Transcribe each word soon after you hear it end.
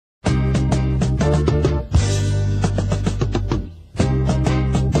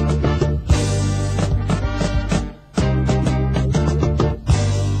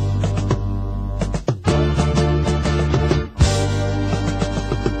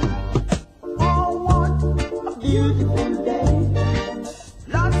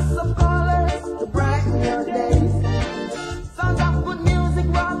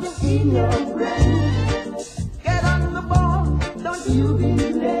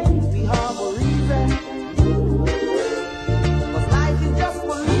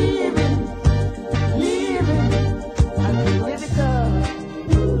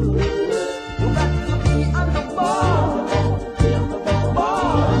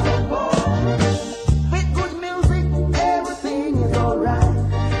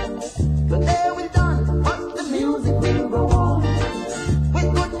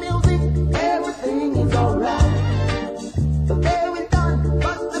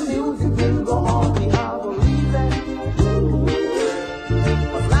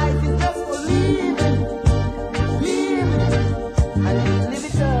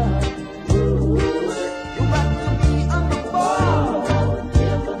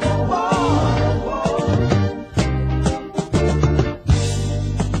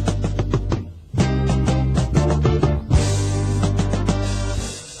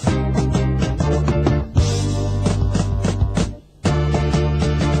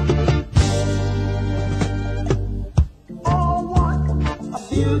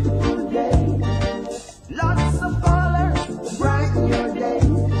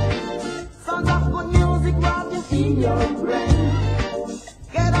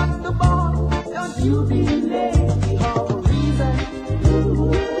you be late. We have a reason.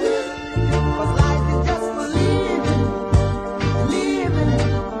 Cause life is just for living, living,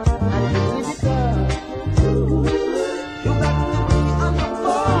 and to live it up. You got to be on the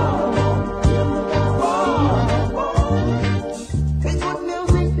ball. With good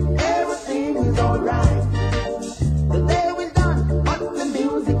music, everything is alright. The day will done, but the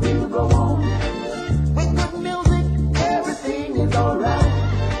music will go on. With good music, everything is alright.